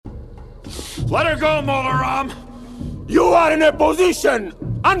Let her go, Molaram! You are in a position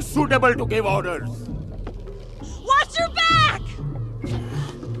unsuitable to give orders. Watch your back!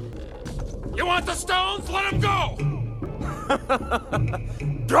 You want the stones? Let them go!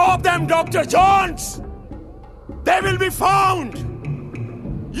 Drop them, Dr. Jones! They will be found!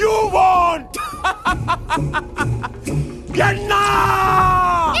 You won't! Get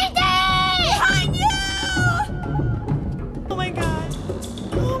now! Behind you! Oh my god.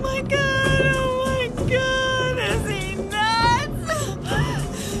 Oh my god. Oh my god. Is he nuts?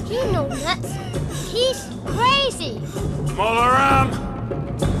 You know nuts. He's crazy. Molaram!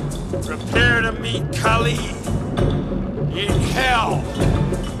 Prepare to meet Kali in hell!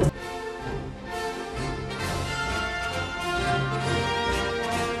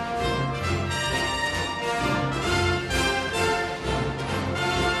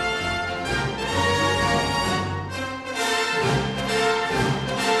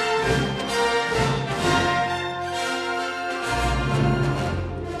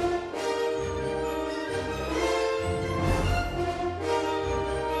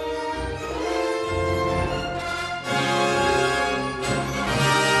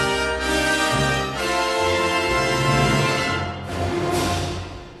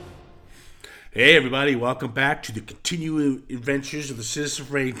 Hey everybody, welcome back to the continuing adventures of the Citizen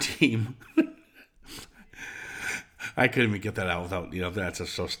Rain team. I couldn't even get that out without, that's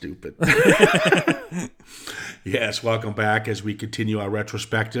just so stupid. Yes, welcome back as we continue our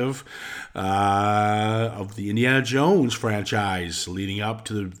retrospective of the Indiana Jones franchise, leading up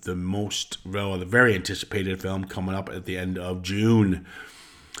to the very anticipated film coming up at the end of June.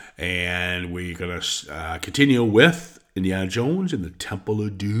 And we're going to continue with Indiana Jones and the Temple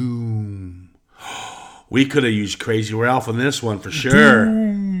of Doom. We could have used Crazy Ralph on this one for sure.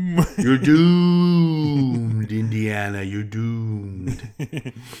 Doom. You're doomed, Indiana. You're doomed.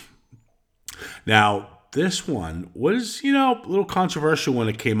 Now, this one was, a little controversial when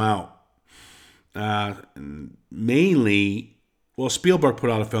it came out. Mainly, Spielberg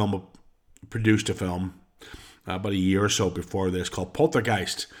produced a film about a year or so before this called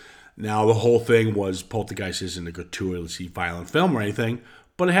Poltergeist. Now, the whole thing was Poltergeist isn't a gratuitously violent film or anything,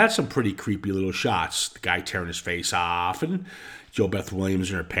 but it had some pretty creepy little shots. The guy tearing his face off, and Jo Beth Williams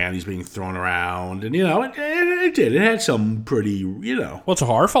and her panties being thrown around. And, it did. It had some pretty, Well, it's a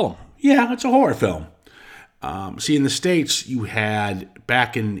horror film. Yeah, it's a horror film. See, in the States, you had,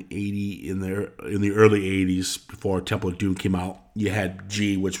 back in the early 80s, before Temple of Doom came out, you had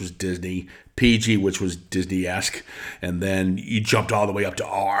G, which was Disney, PG, which was Disney-esque, and then you jumped all the way up to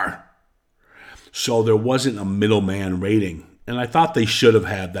R. So there wasn't a middleman rating. And I thought they should have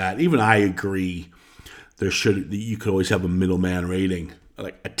had that. Even I agree. You could always have a middleman rating,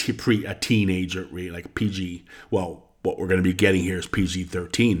 like a teenager rating, like PG. Well, what we're going to be getting here is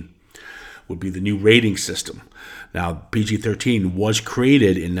PG-13. Would be the new rating system. Now, PG-13 was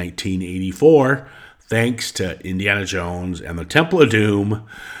created in 1984 thanks to Indiana Jones and the Temple of Doom,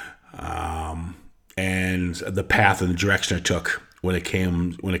 and the path and the direction it took when it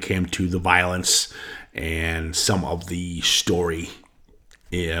came to the violence and some of the story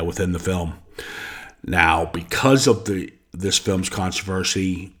within the film. Now, because of this film's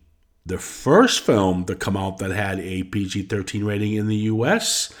controversy, the first film to come out that had a PG-13 rating in the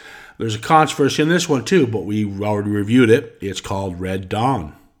U.S., there's a controversy in this one too, but we already reviewed it. It's called Red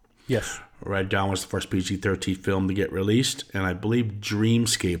Dawn. Yes. Red Dawn was the first PG-13 film to get released, and I believe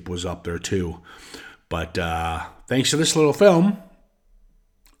Dreamscape was up there too. But thanks to this little film,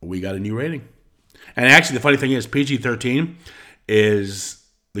 we got a new rating. And actually, the funny thing is, PG-13 is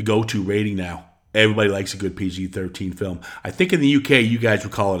the go-to rating now. Everybody likes a good PG-13 film. I think in the UK, you guys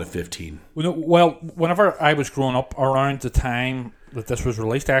would call it a 15. Well, whenever I was growing up, around the time that this was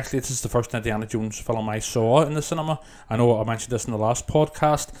released, actually, this is the first Indiana Jones film I saw in the cinema. I know I mentioned this in the last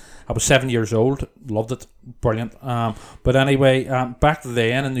podcast. I was 7 years old. Loved it. Brilliant. But anyway, back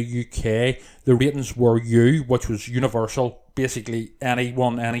then in the UK, the ratings were U, which was universal. Basically,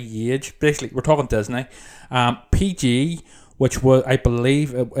 anyone, any age. Basically, we're talking Disney. PG, which was, I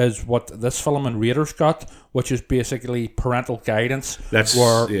believe, is what this film and Raiders got, which is basically parental guidance.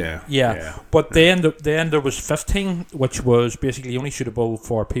 Yeah. But then there was 15, which was basically only suitable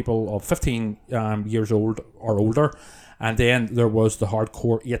for people of 15 years old or older. And then there was the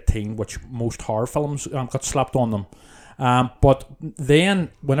hardcore 18, which most horror films got slapped on them. But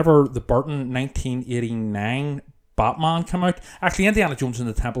then, whenever the Burton 1989 Batman came out, actually Indiana Jones and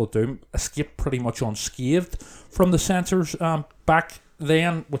the Temple of Doom escaped pretty much unscathed from the censors back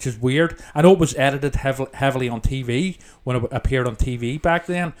then, which is weird. I know it was edited heavily on TV when it appeared on TV back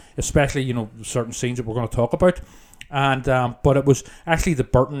then, especially certain scenes that we're going to talk about. And but it was actually the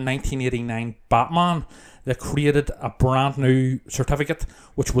Burton 1989 Batman that created a brand new certificate,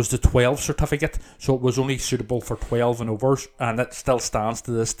 which was the 12 certificate. So it was only suitable for 12 and overs, and it still stands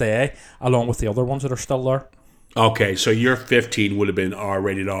to this day, along with the other ones that are still there. Okay, so your 15 would have been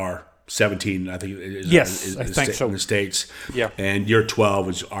R-rated R. 17, I think, I think so. In the States. Yeah. And your 12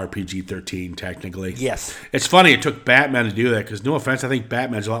 is RPG 13, technically. Yes. It's funny, it took Batman to do that, because no offense, I think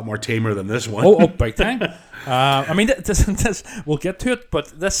Batman's a lot more tamer than this one. Oh, big time. I mean, this, we'll get to it,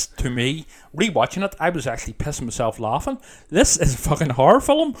 but this, to me, rewatching it, I was actually pissing myself laughing. This is a fucking horror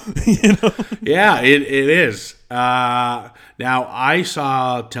film, you know? Yeah, it is. Now, I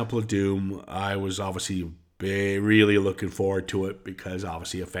saw Temple of Doom. I was obviously really looking forward to it because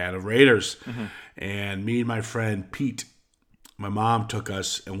obviously a fan of Raiders. Mm-hmm. And me and my friend Pete, my mom took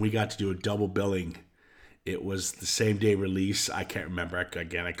us and we got to do a double billing. It was the same day release. I can't remember.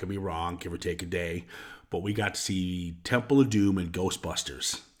 Again, I could be wrong, give or take a day. But we got to see Temple of Doom and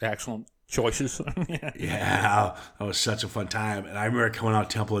Ghostbusters. Excellent choices. Yeah, that was such a fun time. And I remember coming out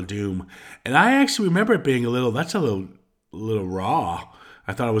Temple of Doom. And I actually remember it being a little raw.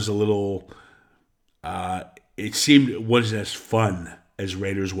 I thought it was a little... it seemed it wasn't as fun as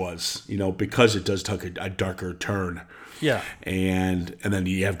Raiders was, you know, because it does take a darker turn. Yeah. And then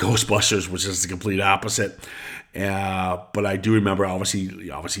you have Ghostbusters, which is the complete opposite. But I do remember obviously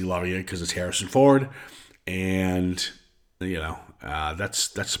loving it because it's Harrison Ford, and you know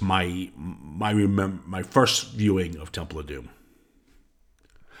that's my first viewing of Temple of Doom.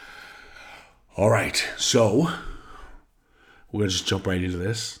 All right, so we're gonna just jump right into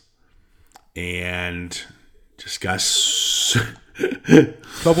this and discuss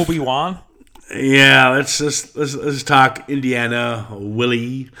Double B1. Yeah, let's talk Indiana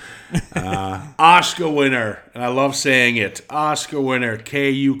Willie, Oscar winner, and I love saying it. Oscar winner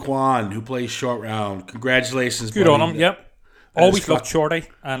K.U. Kwan, who plays Short Round. Congratulations, good buddy. on him. Yep, always loved Shorty,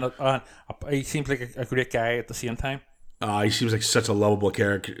 and he seems like a great guy at the same time. He seems like such a lovable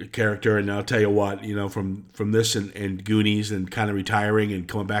character, and I'll tell you what, you know, from this and Goonies and kind of retiring and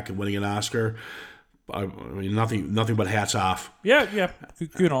coming back and winning an Oscar. I mean, nothing but hats off. Yeah,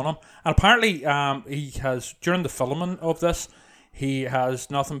 good on him. And apparently, he has, during the filming of this, he has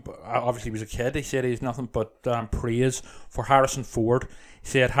nothing but, obviously he was a kid, he said he has nothing but praise for Harrison Ford. He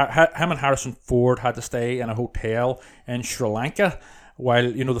said him and Harrison Ford had to stay in a hotel in Sri Lanka while,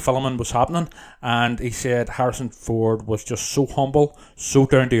 you know, the filming was happening, and he said Harrison Ford was just so humble, so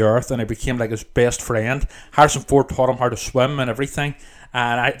down to earth, and he became like his best friend. Harrison Ford taught him how to swim and everything.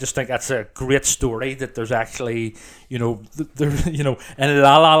 And I just think that's a great story that there's actually, you know, in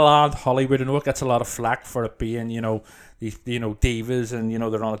La La Land, Hollywood, I know it gets a lot of flack for it being, you know, these, you know, divas and, you know,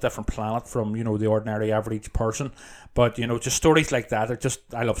 they're on a different planet from, you know, the ordinary average person. But, you know, just stories like that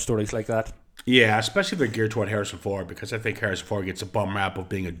I love stories like that. Yeah, especially if they're geared toward Harrison Ford, because I think Harrison Ford gets a bum rap of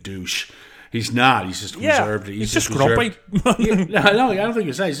being a douche. He's not. He's just reserved. He's just grumpy. No, I don't think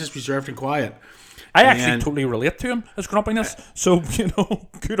he's that. He's just reserved and quiet. I actually totally relate to him, his grumpiness. So, you know,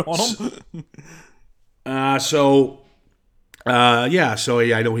 good on him. So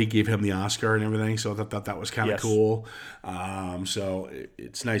I know he gave him the Oscar and everything, so I thought that was kind of cool. So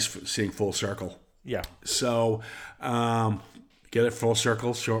it's nice seeing full circle. Yeah. So, get it full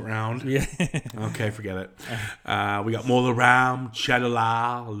circle, Short Round. Yeah. Okay, forget it. We got Mola Ram,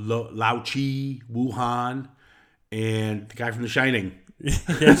 Shadala, Lao Chi, Wuhan, and the guy from The Shining.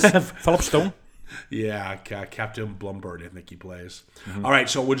 Yes, Philip Stone. Yeah, Captain Blumberg, I think he plays. Mm-hmm. All right,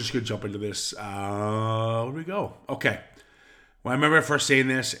 so we're just going to jump into this. Where do we go? Okay. Well, I remember first seeing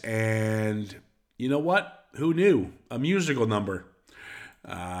this, and you know what? Who knew? A musical number.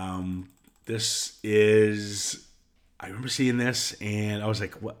 This is... I remember seeing this, and I was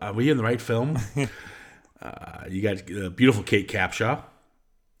like, what, are we in the right film? You got beautiful Kate Capshaw. A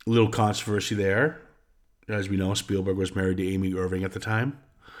little controversy there. As we know, Spielberg was married to Amy Irving at the time.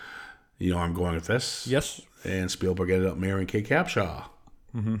 You know where I'm going with this. Yes. And Spielberg ended up marrying Kate Capshaw.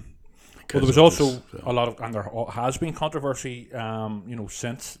 Mm-hmm. Well, there was also a lot of, and there has been controversy, you know,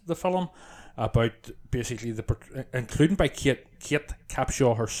 since the film about basically including by Kate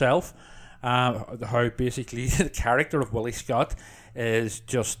Capshaw herself, how basically the character of Willie Scott is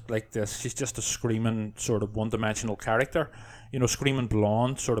just like this. She's just a screaming sort of one-dimensional character. You know, screaming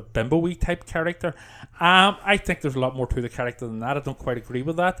blonde, sort of bimbo-y type character. I think there's a lot more to the character than that. I don't quite agree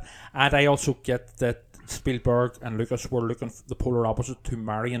with that. And I also get that Spielberg and Lucas were looking for the polar opposite to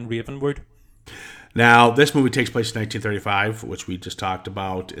Marion Ravenwood. Now, this movie takes place in 1935, which we just talked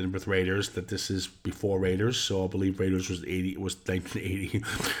about with Raiders, that this is before Raiders. So I believe Raiders was 1980,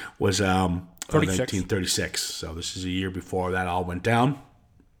 was 1936. So this is a year before that all went down.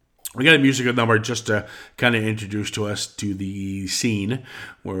 We got a musical number just to kind of introduce to us to the scene.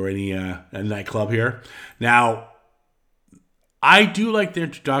 We're in a nightclub here. Now, I do like the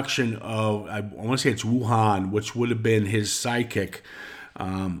introduction of, I want to say it's Wuhan, which would have been his sidekick,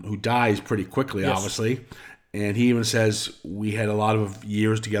 who dies pretty quickly, obviously. And he even says, we had a lot of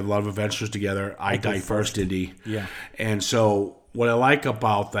years together, a lot of adventures together. I died first, Indy. Yeah. And so what I like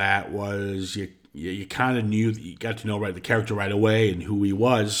about that was you kind of knew, you got to know the character right away and who he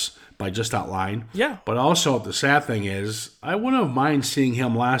was by just that line. Yeah. But also the sad thing is, I wouldn't have mind seeing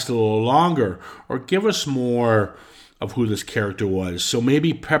him last a little longer or give us more of who this character was. So maybe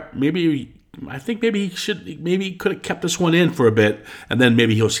he could have kept this one in for a bit, and then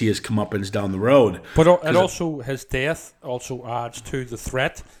maybe he'll see his comeuppance down the road. But it also, his death also adds to the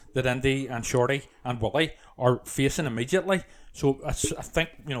threat that Indy and Shorty and Willie are facing immediately. So I think,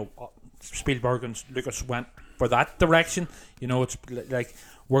 Spielberg and Lucas went for that direction. It's like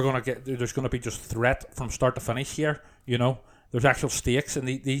there's going to be just threat from start to finish here. There's actual stakes, and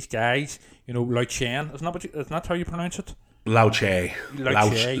these guys, Lao Chen, isn't that how you pronounce it? Lao Che.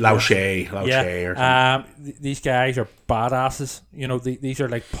 These guys are badasses. These are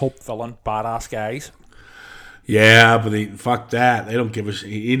like pulp villain badass guys. Yeah, but fuck that. They don't give a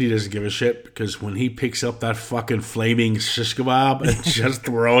shit. Indy doesn't give a shit, because when he picks up that fucking flaming shish kebab and just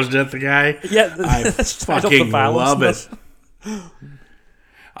throws it at the guy, I fucking love it.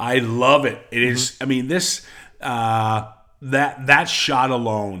 I love it. It is. I mean, this that shot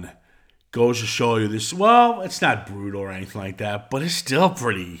alone goes to show you this. Well, it's not brutal or anything like that, but it's still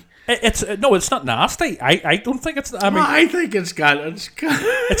pretty. It's not nasty. I don't think it's. I think it's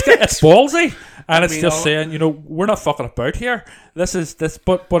ballsy, and it's just saying, we're not fucking about here. This,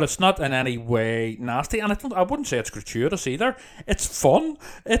 but it's not in any way nasty, and I wouldn't say it's gratuitous either. It's fun.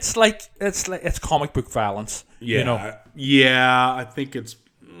 It's comic book violence. Yeah, yeah. I think it's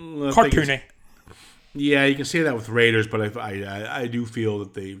cartoony. Yeah, you can say that with Raiders, but I do feel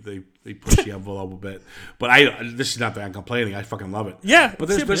that they push the envelope a bit. But this is not that I'm complaining. I fucking love it. Yeah, but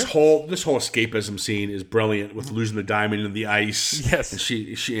this whole escapism scene is brilliant, with losing the diamond in the ice. Yes, and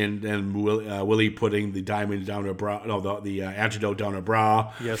she and Willie putting the diamond down her bra. No, the antidote down her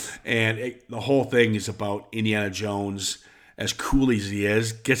bra. Yes, and the whole thing is about Indiana Jones. As cool as he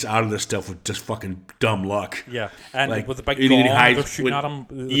is, gets out of this stuff with just fucking dumb luck. Yeah, and with the big gong, they're shooting at him.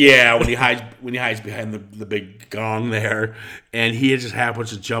 Yeah, when he hides behind the big gong there, and he just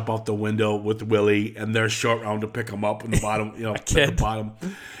happens to jump out the window with Willie, and they're short round to pick him up in the bottom. At the bottom.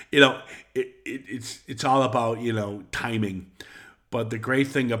 It's all about timing. But the great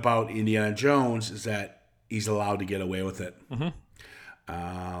thing about Indiana Jones is that he's allowed to get away with it. Mm-hmm.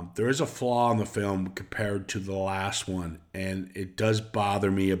 There is a flaw in the film compared to the last one, and it does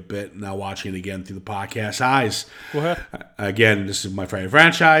bother me a bit now watching it again through the podcast eyes. Go ahead. Again, this is my favorite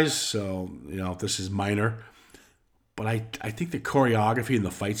franchise, so this is minor. But I think the choreography and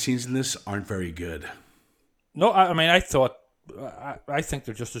the fight scenes in this aren't very good. No, I mean, I think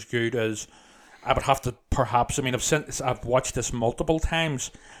they're just as good as I would have to perhaps. I mean, I've watched this multiple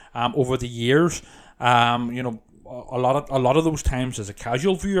times over the years. A lot of those times as a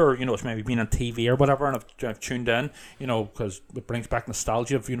casual viewer, it's maybe been on TV or whatever, and I've tuned in, because it brings back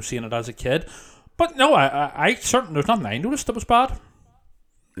nostalgia of seeing it as a kid. But no, I certainly, there's nothing I noticed that was bad.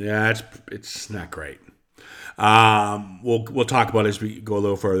 Yeah, it's not great. We'll talk about it as we go a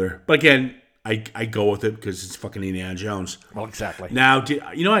little further. But again, I go with it because it's fucking Indiana Jones. Well, exactly. Now,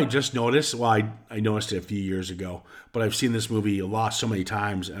 I just noticed. Well, I noticed it a few years ago, but I've seen this movie a lot so many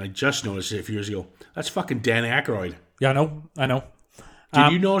times, and I just noticed it a few years ago. That's fucking Dan Aykroyd. Yeah, I know.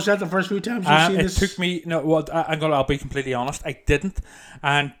 Did you notice that the first few times you've seen this? It took me. No, well, I'll be completely honest. I didn't,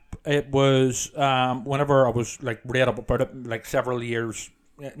 and it was whenever I was read up about it several years,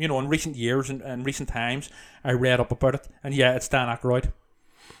 in recent years and recent times, I read up about it, and yeah, it's Dan Aykroyd.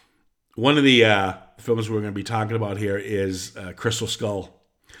 One of the films we're going to be talking about here is Crystal Skull.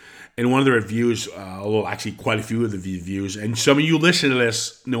 And one of the reviews, although actually quite a few of the reviews, and some of you listen to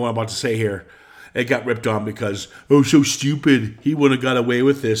this know what I'm about to say here, it got ripped on because, so stupid, he wouldn't have got away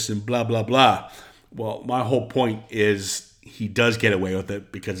with this and blah, blah, blah. Well, my whole point is he does get away with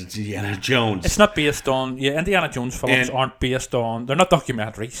it because it's Indiana Jones. It's not based on, Indiana Jones films aren't based on, they're not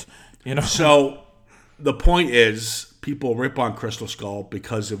documentaries, So the point is, people rip on Crystal Skull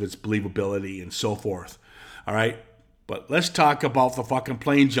because of its believability and so forth. All right? But let's talk about the fucking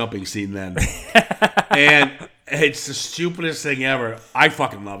plane jumping scene then. And it's the stupidest thing ever. I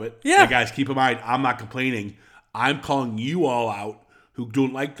fucking love it. Yeah. Hey guys, keep in mind, I'm not complaining. I'm calling you all out who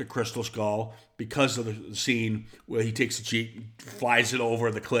don't like the Crystal Skull because of the scene where he takes a Jeep, flies it over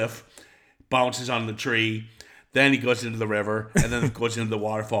the cliff, bounces on the tree. Then he goes into the river, and then goes into the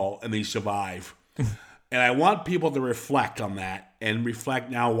waterfall, and they survive. And I want people to reflect on that, and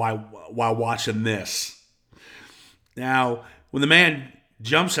reflect now while watching this. Now, when the man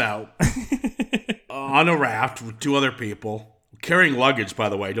jumps out on a raft with 2 other people, carrying luggage, by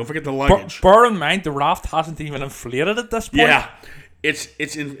the way. Don't forget the luggage. Bear in mind, the raft hasn't even inflated at this point. Yeah,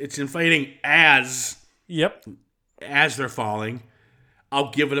 it's inflating as they're falling.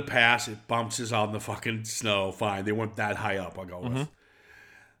 I'll give it a pass. It bounces on the fucking snow. Fine, they weren't that high up. I'll go with.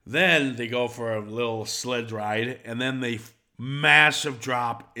 Then they go for a little sled ride, and then they massive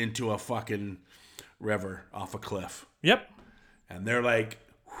drop into a fucking river off a cliff. Yep. And they're like,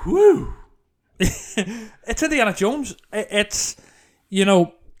 whew. It's Indiana Jones. It's, you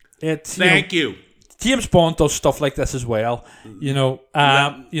know, it's... Thank you. James Bond does stuff like this as well.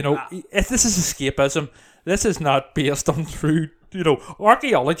 If this is escapism, this is not based on true...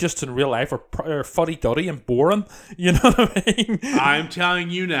 archaeologists in real life are fuddy-duddy and boring. You know what I mean? I'm telling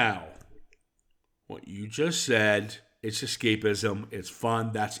you now, what you just said, it's escapism, it's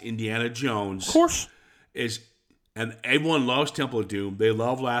fun, that's Indiana Jones. Of course. And everyone loves Temple of Doom, they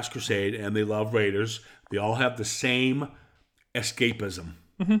love Last Crusade, and they love Raiders. They all have the same escapism.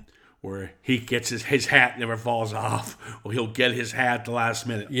 Where he gets his hat never falls off, or he'll get his hat at the last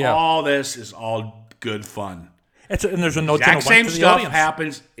minute. Yeah. All this is all good fun. And there's a nudge Exact and a same wink to the stuff audience.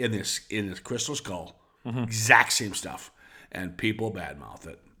 happens in this Crystal Skull. Exact same stuff, and people badmouth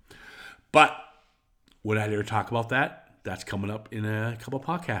it. But would I dare talk about that? That's coming up in a couple of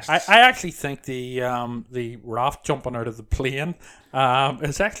podcasts. I actually think the raft jumping out of the plane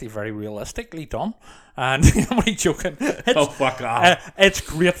is actually very realistically done. And I'm only joking. Fuck off! It's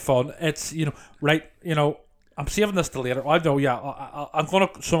great fun. It's I'm saving this till later. I'm going to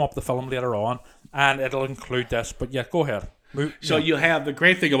sum up the film later on, and it'll include this. But yeah, go ahead. You have the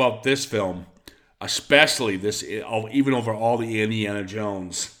great thing about this film, especially this, even over all the Indiana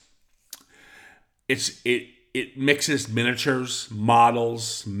Jones. It mixes miniatures,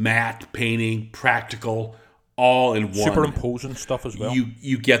 models, matte painting, practical, all in one. Superimposing stuff as well.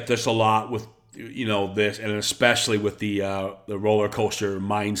 You get this a lot with this, and especially with the roller coaster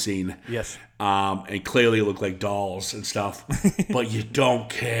mine scene. Yes. And clearly look like dolls and stuff, but you don't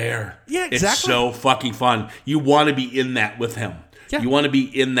care. Yeah, exactly. It's so fucking fun. You want to be in that with him. Yeah. You want to be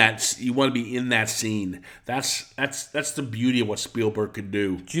in that. You want to be in that scene. That's the beauty of what Spielberg could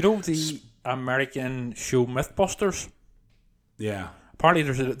do. Do you know the American show Mythbusters? Yeah. Apparently,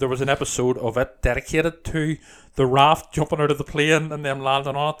 there was an episode of it dedicated to the raft jumping out of the plane and them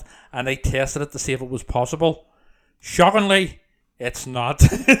landing on it, and they tested it to see if it was possible. Shockingly, it's not.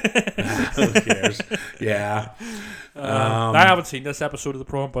 Who cares? Yeah. I haven't seen this episode of the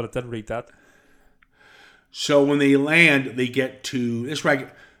program, but I did read that. So when they land, they get to this right.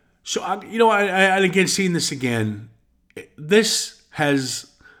 So I again seeing this again. This has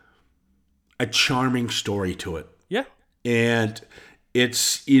a charming story to it. Yeah. And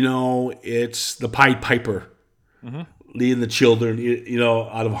it's the Pied Piper leading the children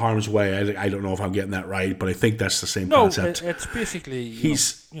out of harm's way. I don't know if I'm getting that right, but I think that's the same concept. It's basically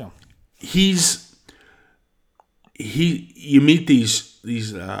you meet these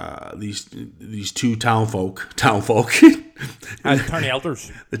two townfolk town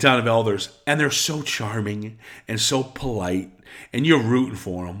elders, the town of elders, and they're so charming and so polite, and you're rooting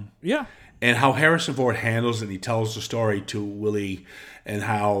for them. Yeah. And how Harrison Ford handles it, he tells the story to Willie, and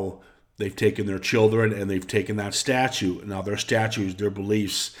how they've taken their children and they've taken that statue. Now their statues, their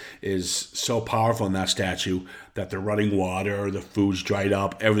beliefs is so powerful in that statue that they're running water, the food's dried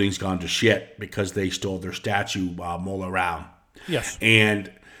up, everything's gone to shit because they stole their statue while mulling around. Yes.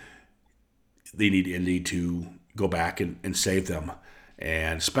 And they need Indy to go back and save them.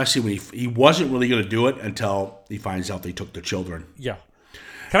 And especially when he wasn't really going to do it until he finds out they took the children. Yeah.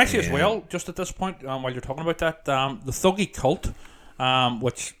 Can I say as well, just at this point, while you're talking about that, the Thuggy cult,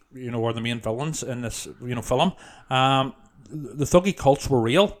 which are the main villains in this film, the Thuggy cults were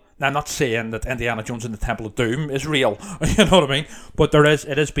real. Now, I'm not saying that Indiana Jones and the Temple of Doom is real, you know what I mean? But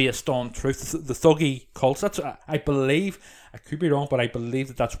it is based on truth. The Thuggy cults, I believe, I could be wrong, but I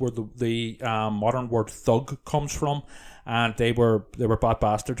believe that's where the modern word thug comes from, and they were bad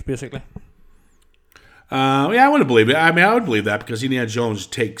bastards, basically. I wouldn't believe it. I mean, I would believe that because Indiana Jones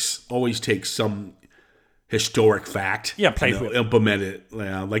always takes some historic fact, implement it,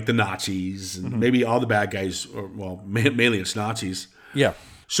 like the Nazis and maybe all the bad guys, mainly it's Nazis. Yeah.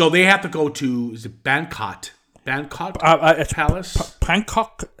 So they have to go to, is it Bangkok? It's Palace?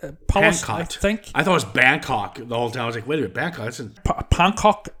 Bangkok Palace, Bangkok. I think. I thought it was Bangkok the whole time. I was like, wait a minute, Bangkok? That's in...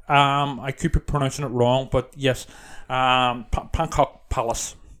 Bangkok. I could be pronouncing it wrong, but yes, Bangkok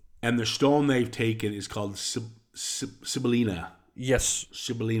Palace. And the stone they've taken is called Sibylline. Yes.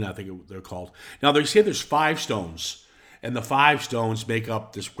 Sibylline, I think they're called. Now, they say there's 5 stones, and the 5 stones make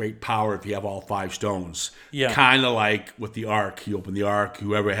up this great power if you have all 5 stones. Yeah. Kind of like with the Ark. You open the Ark,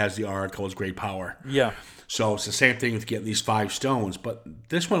 whoever has the Ark holds great power. Yeah. So it's the same thing with getting these 5 stones, but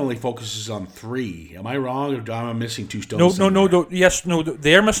this one only focuses on 3. Am I wrong, or am I missing 2 stones? No. Yes, no.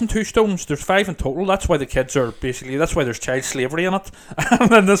 They're missing 2 stones. There's 5 in total. That's why the kids are basically. That's why there's child slavery in it, and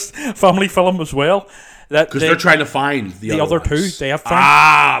in this family film as well. Because they're trying to find the other 2. ones. They have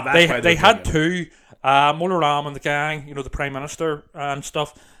found. That's why they had 2. Mullah Ram and the gang, the Prime Minister and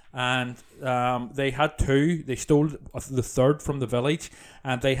stuff, and they had 2. They stole the 3rd from the village,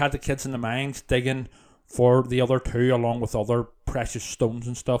 and they had the kids in the mines digging for the other 2 along with other precious stones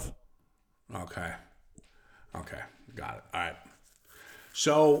and stuff. Okay, got it. All right.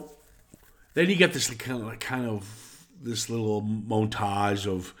 So then you get this kind of this little montage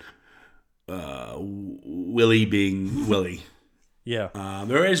of Willie being Willie. Yeah.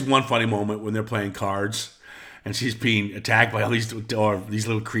 There is one funny moment when they're playing cards, and she's being attacked by all these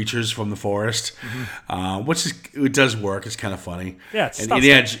little creatures from the forest, which it does work. It's kind of funny. Yeah, it's and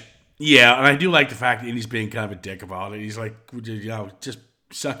in yeah, and I do like the fact that Indy's being kind of a dick about it. He's like, just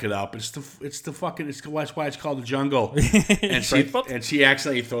suck it up. It's why it's called the jungle. And she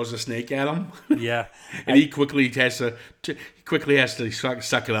accidentally throws a snake at him. Yeah. And he quickly has to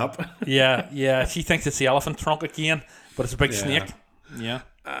suck it up. Yeah. She thinks it's the elephant trunk again, but it's a big snake. Yeah.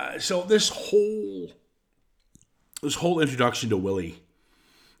 So this whole introduction to Willie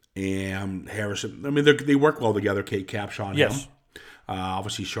and Harrison, I mean, they work well together. Kate Capshaw and him.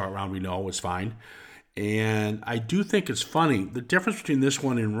 Obviously, Short Round, we know, is fine. And I do think it's funny. The difference between this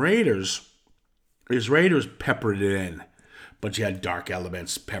one and Raiders is Raiders peppered it in. But you had dark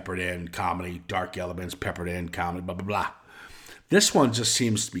elements peppered in, comedy, dark elements peppered in, comedy, blah, blah, blah. This one just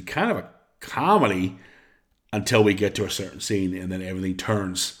seems to be kind of a comedy until we get to a certain scene, and then everything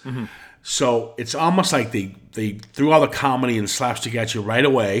turns. Mm-hmm. So it's almost like they threw all the comedy and slapstick at you right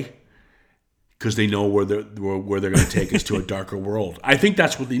away, because they know where they're going to take us to a darker world. I think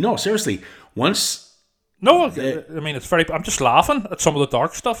that's what they know. Seriously, once. No, I mean it's very. I'm just laughing at some of the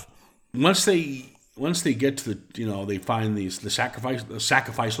dark stuff. Once they get to the, they find the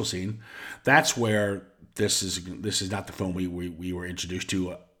sacrificial scene. That's where this is not the film we were introduced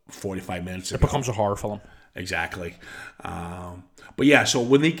to 45 minutes ago. It becomes a horror film. Exactly. But yeah, so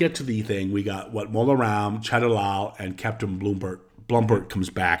when they get to the thing, we got Mullah Ram, Chadalal, and Captain Blumbert comes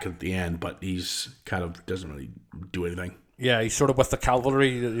back at the end, but he's kind of doesn't really do anything. Yeah, he's sort of with the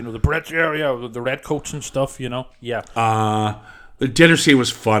cavalry, the bridge area, the red coats and stuff, Yeah. The dinner scene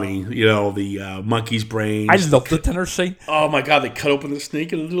was funny, the monkey's brains. I love the dinner scene. Oh my god, they cut open the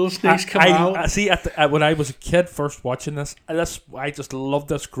snake and the little snakes come out. See, when I was a kid first watching this, I just love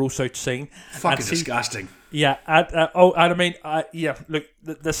this gross out scene. Fucking disgusting. Yeah, I mean, look,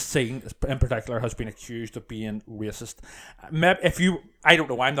 this scene in particular has been accused of being racist. I don't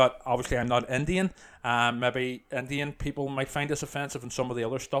know, I'm not Indian. Maybe Indian people might find this offensive and some of the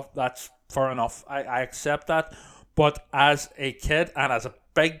other stuff. That's fair enough. I accept that. But as a kid and as a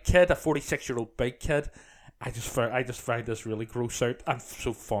big kid, a 46-year-old big kid, I just find this really gross out and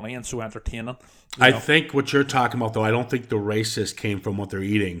so funny and so entertaining. I think what you're talking about, though, I don't think the racist came from what they're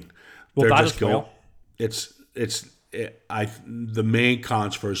eating. Well, that as well. The main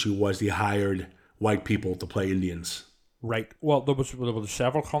controversy was they hired white people to play Indians. Right. Well, there was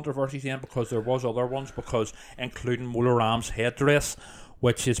several controversies then, because there was other ones, because including Mullah Ram's headdress,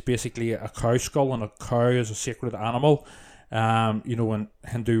 which is basically a cow skull, and a cow is a sacred animal, in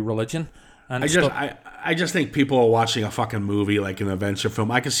Hindu religion. And I just think people are watching a fucking movie, like an adventure film.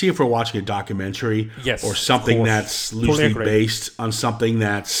 I can see if we're watching a documentary, yes, or something that's loosely based on something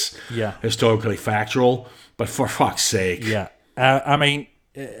that's historically factual. But for fuck's sake, I mean,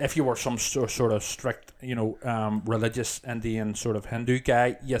 if you were some sort of strict, religious Indian sort of Hindu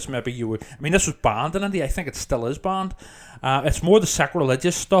guy, yes, maybe you would. I mean, this was banned in India. I think it still is banned. It's more the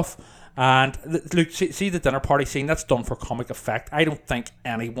sacrilegious stuff. And look, see the dinner party scene, that's done for comic effect. I don't think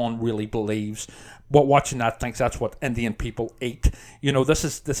anyone really believes watching that thinks that's what Indian people eat. This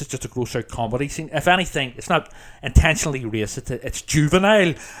is just a gross out comedy scene. If anything, it's not intentionally racist, it's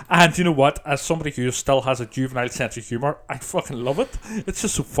juvenile. And you know what? As somebody who still has a juvenile sense of humour, I fucking love it. It's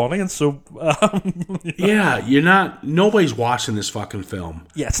just so funny and so. Yeah, nobody's watching this fucking film.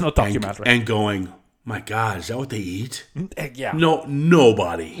 Yeah, it's not documentary. And going, my God, is that what they eat? Yeah. No,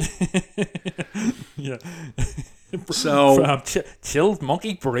 nobody. Yeah. So chilled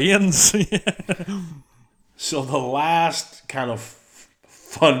monkey brains. So the last kind of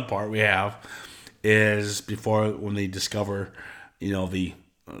fun part we have is when they discover, the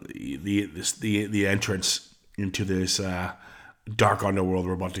entrance, into this dark underworld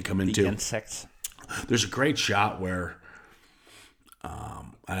we're about to come into. The insects. There's a great shot where,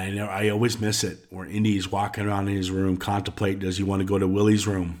 and I always miss it, where Indy's walking around in his room, contemplating, does he want to go to Willie's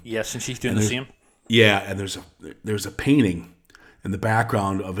room? Yes, and she's doing the same. Yeah, and there's a painting in the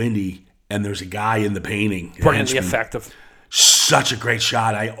background of Indy, and there's a guy in the painting. Brilliantly effective. Such a great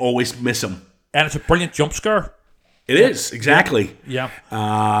shot. I always miss him. And it's a brilliant jump scare. It is, exactly. Yeah.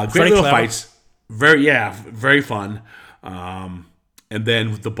 Great little fights. Very fun. And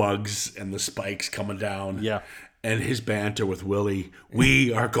then with the bugs and the spikes coming down. Yeah. And his banter with Willie.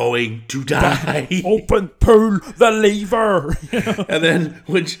 We are going to die. Open, pull the lever. And then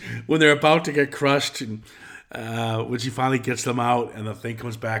when they're about to get crushed, and when she finally gets them out and the thing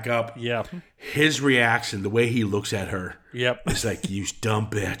comes back up, Yeah. his reaction, the way he looks at her, Yep. it's like, you dumb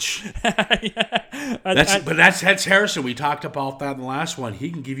bitch. Yeah. But that's Harrison. We talked about that in the last one.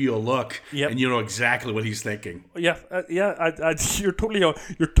 He can give you a look, Yep. and you know exactly what he's thinking. Yeah, you're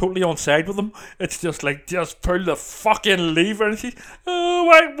totally on side with them. It's just like, just pull the fucking lever, and she's, oh,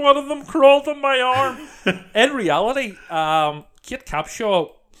 why one of them crawled on my arm. In reality, Kate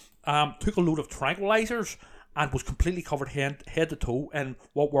Capshaw took a load of tranquilizers and was completely covered head to toe in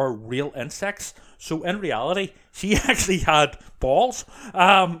what were real insects. So in reality, she actually had balls.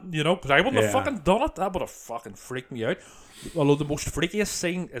 Because I wouldn't have fucking done it. That would have fucking freaked me out. Although the most freakiest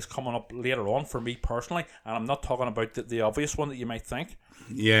scene is coming up later on for me personally, and I'm not talking about the obvious one that you might think.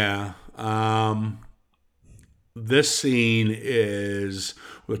 Yeah. This scene is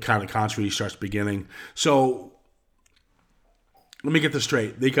where kind of constantly starts beginning. So let me get this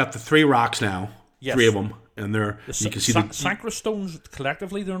straight. They got the 3 rocks now. Yes. 3 of them. And you can see the Sancra stones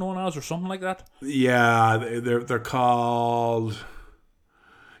collectively they're known as, or something like that. Yeah, they're called.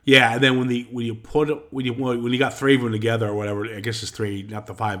 Yeah, and then when you got 3 of them together or whatever, I guess it's 3, not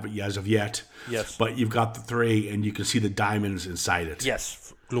the 5, but as of yet. Yes. But you've got the 3, and you can see the diamonds inside it.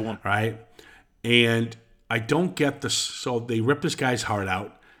 Yes, glowing. Right, and I don't get this. So they rip this guy's heart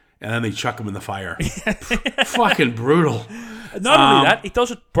out, and then they chuck him in the fire. Fucking brutal. Not only that, he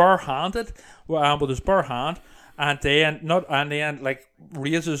does it bare-handed, with his bare hand, and then like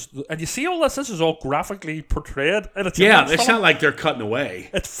raises. And you see all this. This is all graphically portrayed. And it's it's not like they're cutting away.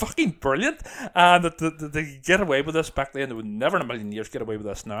 It's fucking brilliant, and they get away with this back then. They would never in a million years get away with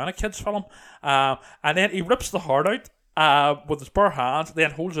this now in a kids' film. And then he rips the heart out with his bare hands,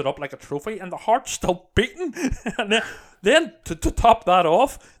 then holds it up like a trophy, and the heart's still beating. And then to top that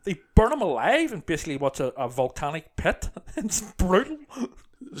off, they burn him alive in basically what's a volcanic pit. It's brutal.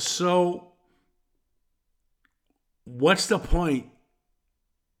 So, what's the point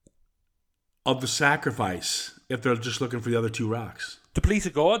of the sacrifice if they're just looking for the other 2 rocks? To please the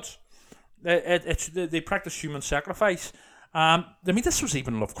gods. They practice human sacrifice. I mean, this was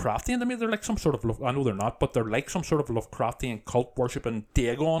even Lovecraftian. I mean, they're like some sort of I know they're not, but they're like some sort of Lovecraftian cult worshipping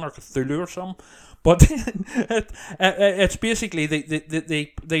Dagon or Cthulhu or something. But it's basically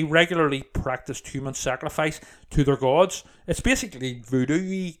they regularly practiced human sacrifice to their gods. It's basically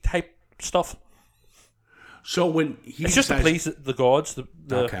voodoo-y type stuff. So when it's just to please the gods.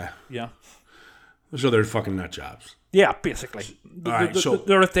 Okay. Yeah. So they're fucking nut jobs. Yeah, basically.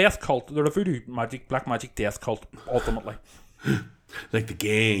 They're a death cult. They're a voodoo black magic death cult, ultimately. Like the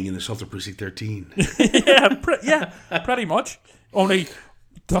gang in the Assault on Precinct 13. yeah, pretty much. Only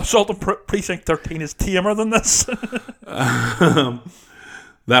the Assault on Precinct 13 is tamer than this. That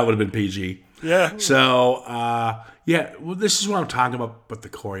would have been PG. Yeah. So, well, this is what I'm talking about, but the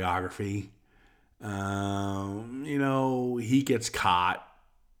choreography. He gets caught,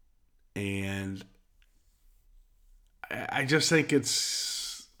 and I just think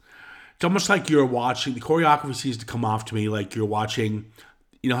it's almost like you're watching. The choreography seems to come off to me like you're watching.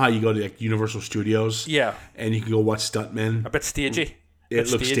 You know how you go to like Universal Studios, yeah, and you can go watch stuntmen. A bit stagey.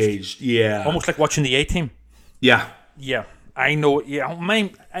 It looks staged, yeah, almost like watching the A-Team. Yeah, I know.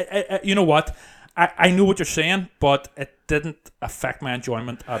 Yeah, you know what? I know what you're saying, but it didn't affect my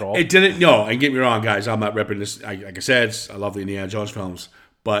enjoyment at all. It didn't. No, and get me wrong, guys. I'm not repping this. Like I said, I love the Indiana Jones films,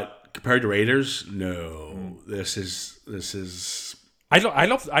 but compared to Raiders, no. This is. I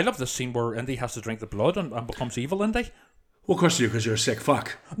love the scene where Indy has to drink the blood and becomes evil Indy. Well, of course you do, because you're a sick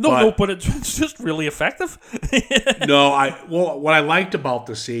fuck. But it's just really effective. What I liked about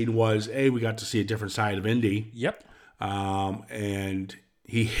the scene was we got to see a different side of Indy. Yep. And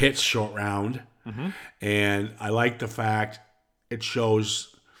he hits short round. Mm-hmm. And I like the fact it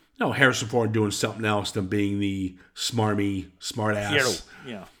shows Harrison Ford doing something else than being the smarmy, smart ass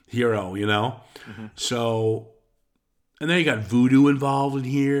hero, Mm-hmm. So, and then you got voodoo involved in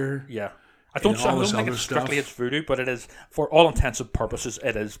here. Yeah. I don't think it's strictly it's voodoo, but it is, for all intents and purposes,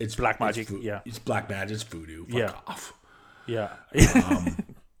 it's black magic. It's black magic. It's voodoo. Fuck off. Yeah.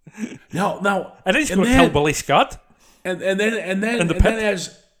 No. And then he's going to kill Willie Scott. And as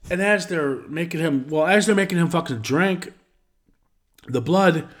they're making him fucking drink the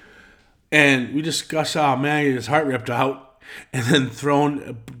blood, and we discuss how his heart ripped out, and then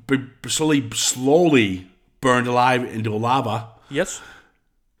thrown slowly burned alive into lava. Yes.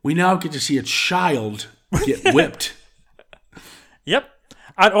 We now get to see a child get whipped. Yep.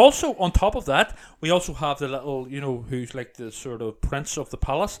 And also, on top of that, we also have the little, who's like the sort of prince of the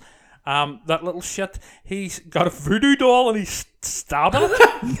palace. That little shit, he's got a voodoo doll and he's stabbing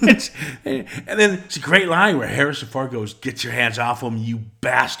it. And then it's a great line where Harrison Ford goes, "Get your hands off him, you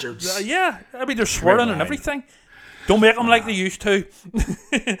bastards." Yeah, I mean, they're swearing and everything. Don't make them like they used to.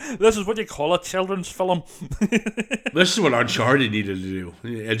 This is what you call a children's film. This is what Uncharted needed to do.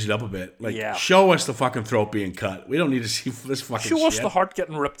 Edge it up a bit. Show us the fucking throat being cut. We don't need to see this fucking shit. Show us the heart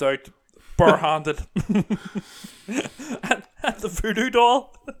getting ripped out, bare-handed. and the voodoo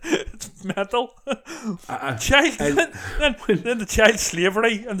doll. It's mental. Then the child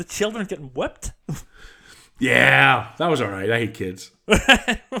slavery and the children getting whipped. Yeah, that was alright. I hate kids.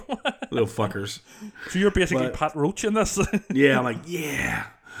 Little fuckers. So you're basically Pat Roach in this? Yeah, I'm like, yeah.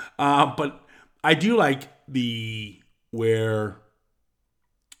 But I do like where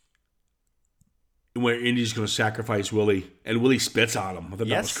Indy's going to sacrifice Willie, and Willie spits on him. I thought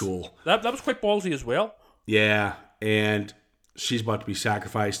that was cool. That was quite ballsy as well. Yeah, and she's about to be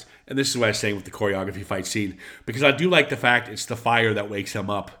sacrificed. And this is what I was saying with the choreography fight scene, because I do like the fact it's the fire that wakes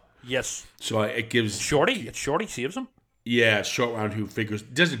him up. Yes. So it gives... Shorty saves him. Yeah, Short Round, who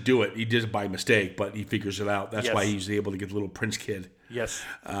doesn't do it. He does it by mistake, but he figures it out. That's why he's able to get the little prince kid. Yes.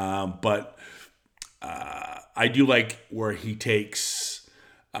 But I do like where he takes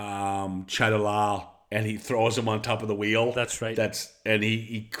Chadala and he throws him on top of the wheel. That's right. And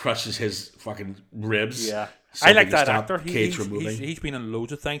he crushes his fucking ribs. Yeah. I like that actor. He's been in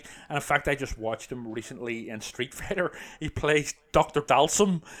loads of things. And in fact, I just watched him recently in Street Fighter. He plays Dr.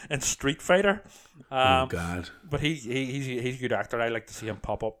 Dalsum in Street Fighter. Oh, God. But he's a good actor. I like to see him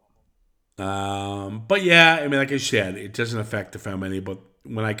pop up. But yeah, I mean, like I said, it doesn't affect the film any, but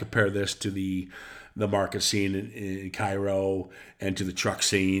when I compare this to the market scene in Cairo and to the truck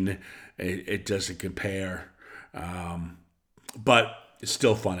scene, it doesn't compare. But it's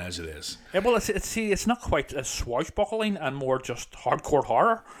still fun as it is. Yeah, well, it's not quite as swashbuckling and more just hardcore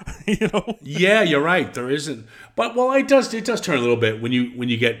horror, Yeah, you're right. There isn't, but it does turn a little bit when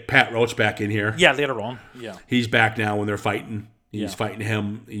you get Pat Roach back in here. Yeah, later on. Yeah, he's back now when they're fighting. He's fighting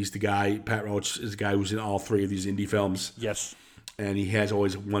him. He's the guy. Pat Roach is the guy who's in all three of these indie films. Yes, and he has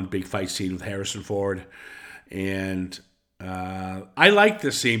always one big fight scene with Harrison Ford, and I like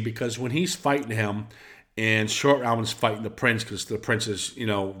this scene because when he's fighting him. And Short Round's fighting the prince because the prince is,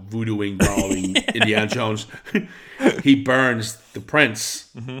 voodooing, brawling Indiana Jones. He burns the prince,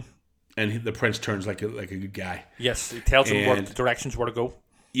 and the prince turns like a good guy. Yes, he tells him what directions where to go.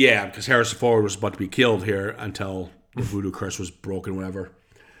 Yeah, because Harrison Ford was about to be killed here until the voodoo curse was broken, whatever.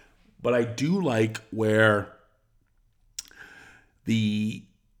 But I do like where the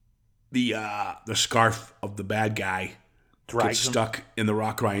scarf of the bad guy gets stuck in the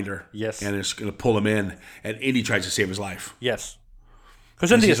rock grinder. Yes. And it's going to pull him in. And Indy tries to save his life. Yes.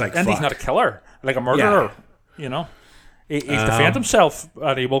 Because Indy's not a killer, like a murderer, He's defend himself,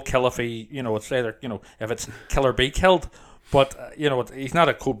 and he will kill if he, it's either, if it's kill or be killed. But, he's not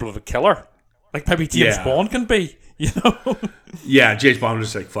a cold-blooded killer. Like maybe James Bond can be, Yeah, James Bond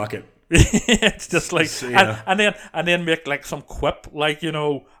is like, fuck it. It's just like, and then make like some quip, like,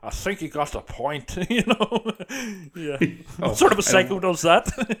 I think he got the point, Yeah. What sort of a psycho does that?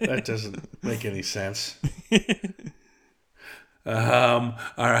 That doesn't make any sense. All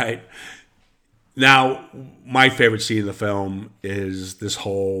right. Now, my favorite scene in the film is this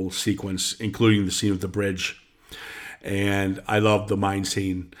whole sequence, including the scene with the bridge. And I love the mine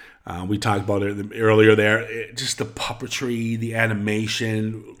scene. We talked about it earlier there. Just the puppetry, the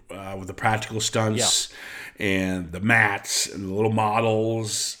animation with the practical stunts and the mats and the little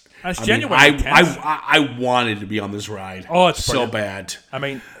models. And it's genuinely tense. I wanted to be on this ride. Oh, it's so bad. I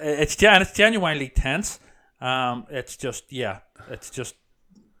mean, it's genuinely tense. It's just,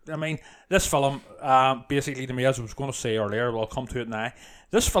 I mean, this film, basically to me, as I was going to say earlier, I'll come to it now.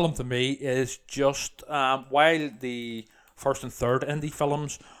 This film to me is just, while the first and third indie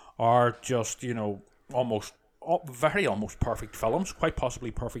films are just, almost perfect films, quite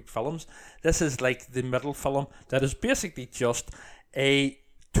possibly perfect films. This is like the middle film that is basically just a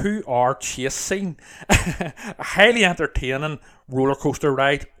 2-hour chase scene, a highly entertaining roller coaster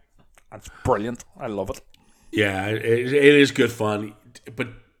ride It's brilliant. I love it. Yeah, it is good fun, but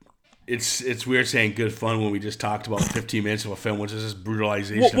it's weird saying good fun when we just talked about 15 minutes of a film, which is this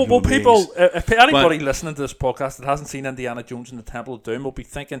brutalization. Well, people, if anybody listening to this podcast that hasn't seen Indiana Jones and the Temple of Doom will be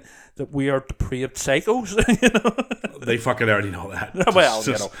thinking that we are depraved psychos. They fucking already know that. Well,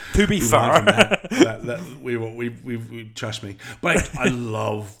 to be fair, we trust me. But I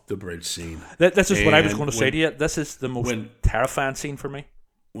love the bridge scene. This is what I was going to say to you. This is the most terrifying scene for me.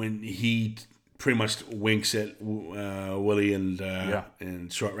 When he pretty much winks at Willie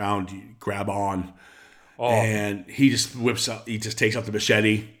and Short Round, grab on, and he just whips up. He just takes up the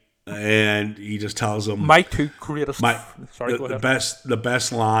machete, and he just tells him, "My two greatest." Sorry, the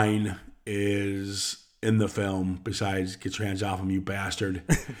best line is in the film, besides "Get your hands off him, you bastard,"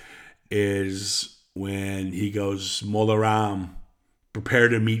 is when he goes, "Molaram, prepare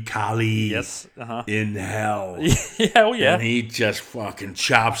to meet Kali in hell." Yeah. And he just fucking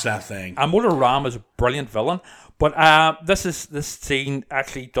chops that thing. And Molaram is a brilliant villain, but this scene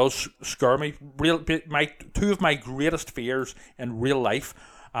actually does scare me. Two of my greatest fears in real life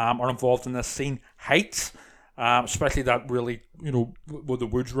are involved in this scene. Heights, especially that really, with the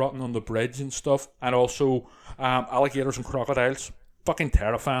woods rotting on the bridge and stuff, and also alligators and crocodiles. Fucking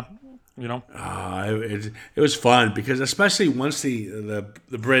terrifying. It was fun because especially once the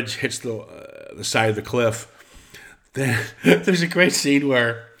bridge hits the side of the cliff, then there's a great scene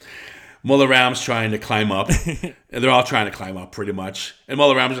where Molaram's trying to climb up, and they're all trying to climb up pretty much, and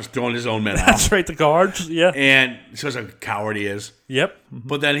Molaram's just throwing his own men off. That's right, the guards, yeah. And shows how coward he is. Yep.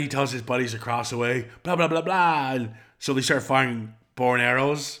 But then he tells his buddies across the way, blah blah blah blah, and so they start firing bow and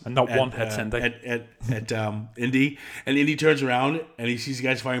arrows, and not one hits Indy. At Indy, and Indy turns around and he sees the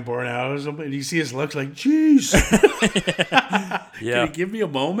guys firing bow and arrows, and you see his looks like, "Jeez, can you give me a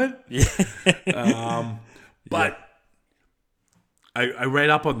moment?" But I read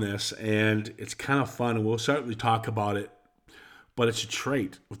up on this, and it's kind of fun, and we'll certainly talk about it. But it's a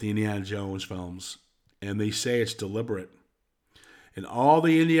trait with the Indiana Jones films, and they say it's deliberate. And all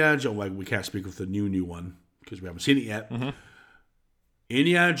the Indiana Jones, like we can't speak with the new one because we haven't seen it yet. Mm-hmm.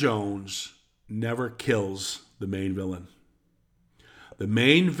 Indiana Jones never kills the main villain. The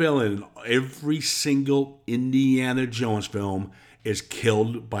main villain in every single Indiana Jones film is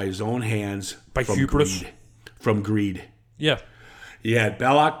killed by his own hands by hubris. From greed. Yeah. Yeah,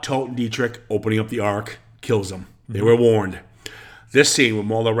 Belloc, Tote, and Dietrich opening up the Ark kills them. Mm-hmm. They were warned. This scene with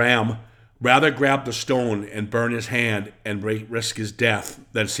Molaram rather grab the stone and burn his hand and risk his death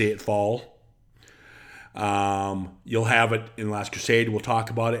than see it fall. You'll have it in Last Crusade. We'll talk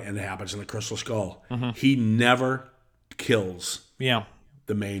about it, and it happens in the Crystal Skull. Mm-hmm. He never kills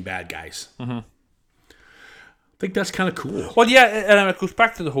the main bad guys. Mm-hmm. I think that's kind of cool. Well, yeah, and it goes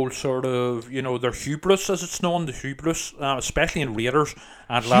back to the whole sort of, their hubris, as it's known, the hubris, especially in Raiders.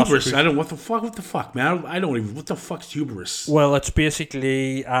 And hubris? I don't. What the fuck, man? I don't even. What the fuck's hubris? Well, it's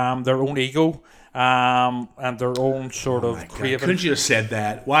basically their own ego. And their own sort of craving. Couldn't you have said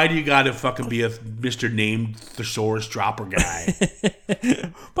that? Why do you got to fucking be a Mr. Named Thesaurus Dropper guy?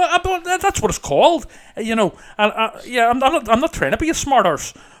 but that's what it's called, I'm not trying to be a smart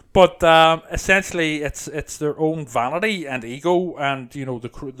arse, but essentially it's their own vanity and ego, and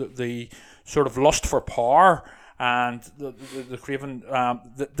the sort of lust for power and the craving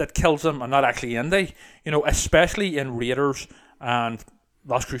that kills them, and not actually Indy. Especially in Raiders and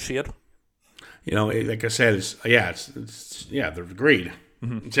Last Crusade. Like I said, it's they're greed.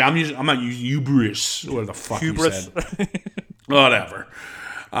 Mm-hmm. See, I'm not using hubris, whatever the fuck hubris. You said. Whatever.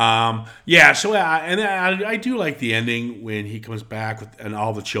 So I do like the ending when he comes back and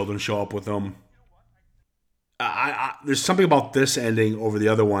all the children show up with him. There's something about this ending over the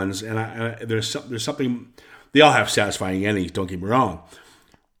other ones, and there's something. They all have satisfying endings. Don't get me wrong,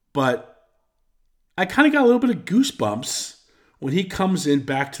 but I kind of got a little bit of goosebumps when he comes in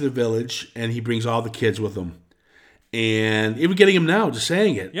back to the village and he brings all the kids with him. And even getting him now, just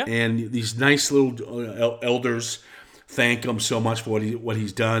saying it. Yeah. And these nice little elders thank him so much for what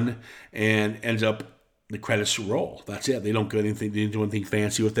he's done, and ends up the credits roll. That's it. They don't do anything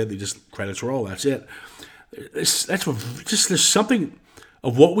fancy with it. They just credits roll. That's it. There's something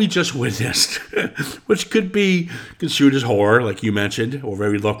of what we just witnessed, which could be construed as horror, like you mentioned, or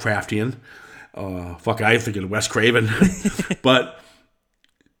very Lovecraftian. I think of Wes Craven. But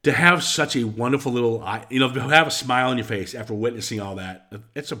to have such a wonderful little, to have a smile on your face after witnessing all that,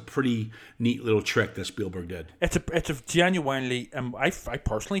 it's a pretty neat little trick that Spielberg did. It's a genuinely, I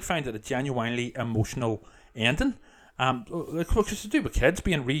personally find it a genuinely emotional ending. Because to do with kids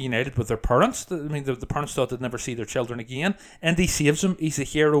being reunited with their parents. I mean, the parents thought they'd never see their children again. Indy saves them. He's the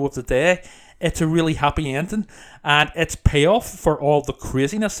hero of the day. It's a really happy ending. And it's payoff for all the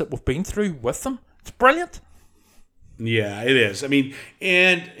craziness that we've been through with them. It's brilliant. Yeah, it is. I mean,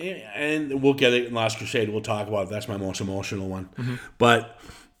 and we'll get it in Last Crusade. We'll talk about it. That's my most emotional one. Mm-hmm. But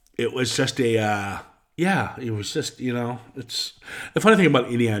it was just it was just, it's the funny thing about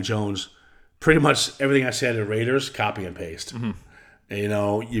Indiana Jones, pretty much everything I said in Raiders, copy and paste. Mm-hmm.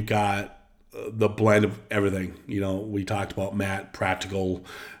 And, you've got the blend of everything. We talked about Matt, practical,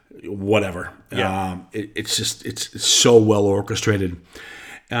 whatever. Yeah. It's so well orchestrated.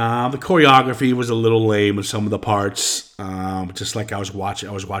 The choreography was a little lame with some of the parts. Just like I was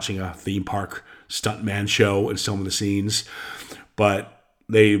watching a theme park stuntman show in some of the scenes, but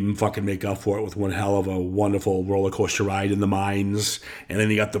they fucking make up for it with one hell of a wonderful roller coaster ride in the mines. And then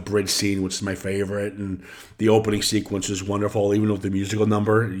you got the bridge scene, which is my favorite, and the opening sequence is wonderful. Even with the musical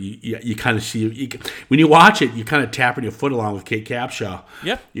number, you kind of see when you watch it, you kind of tapping your foot along with Kate Capshaw.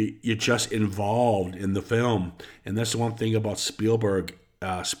 Yeah, you're just involved in the film, and that's the one thing about Spielberg.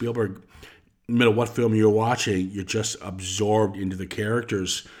 No matter what film you're watching, you're just absorbed into the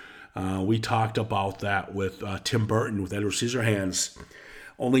characters. We talked about that with Tim Burton with Edward Scissorhands.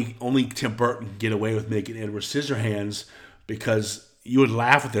 Only Tim Burton can get away with making Edward Scissorhands because you would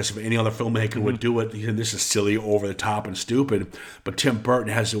laugh at this if any other filmmaker would do it. This is silly, over the top, and stupid. But Tim Burton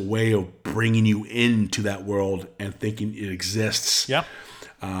has a way of bringing you into that world and thinking it exists. Yeah.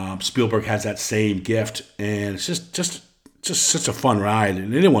 Spielberg has that same gift, and it's just such a fun ride.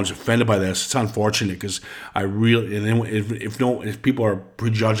 And anyone's offended by this, it's unfortunate because if people are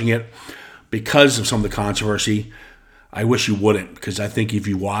prejudging it because of some of the controversy, I wish you wouldn't, because I think if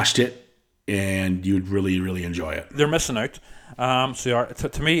you watched it, and you'd really, really enjoy it. They're missing out.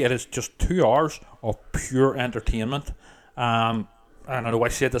 To me, it is just 2 hours of pure entertainment. I don't know. I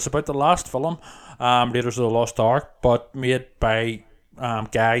said this about the last film, Raiders of the Lost Ark, but made by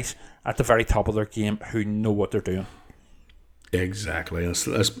guys at the very top of their game who know what they're doing. Exactly. Let's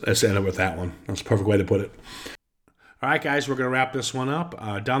end it with that one. That's a perfect way to put it. All right, guys, we're going to wrap this one up.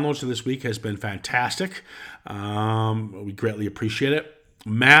 Downloads for this week has been fantastic. We greatly appreciate it.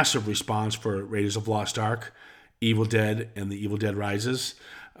 Massive response for Raiders of Lost Ark, Evil Dead, and The Evil Dead Rises.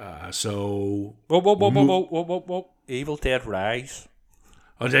 Whoa. Evil Dead Rise.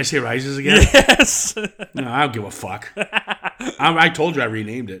 Oh, did I say Rises again? Yes. No, I don't give a fuck. I told you I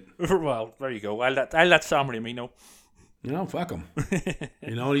renamed it. Well, there you go. I'll let Sam and me know. Fuck him.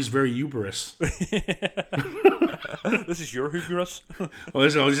 He's very hubris. This is your hubris?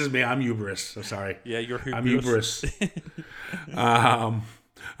 This is me. I'm hubris. So sorry. Yeah, you're hubris. I'm hubris. All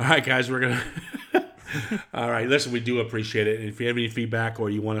right, guys, we're going to... All right, listen, we do appreciate it. And if you have any feedback or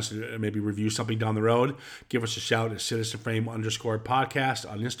you want us to maybe review something down the road, give us a shout at CitizenFrame_podcast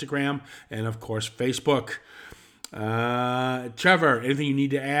on Instagram and, of course, Facebook. Trevor, anything you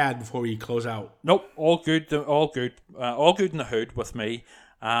need to add before we close out? Nope, all good in the hood with me.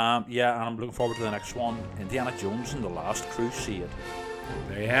 And I'm looking forward to the next one, Indiana Jones and the Last Crusade.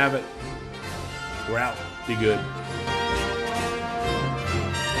 There you have it. We're out. Be good.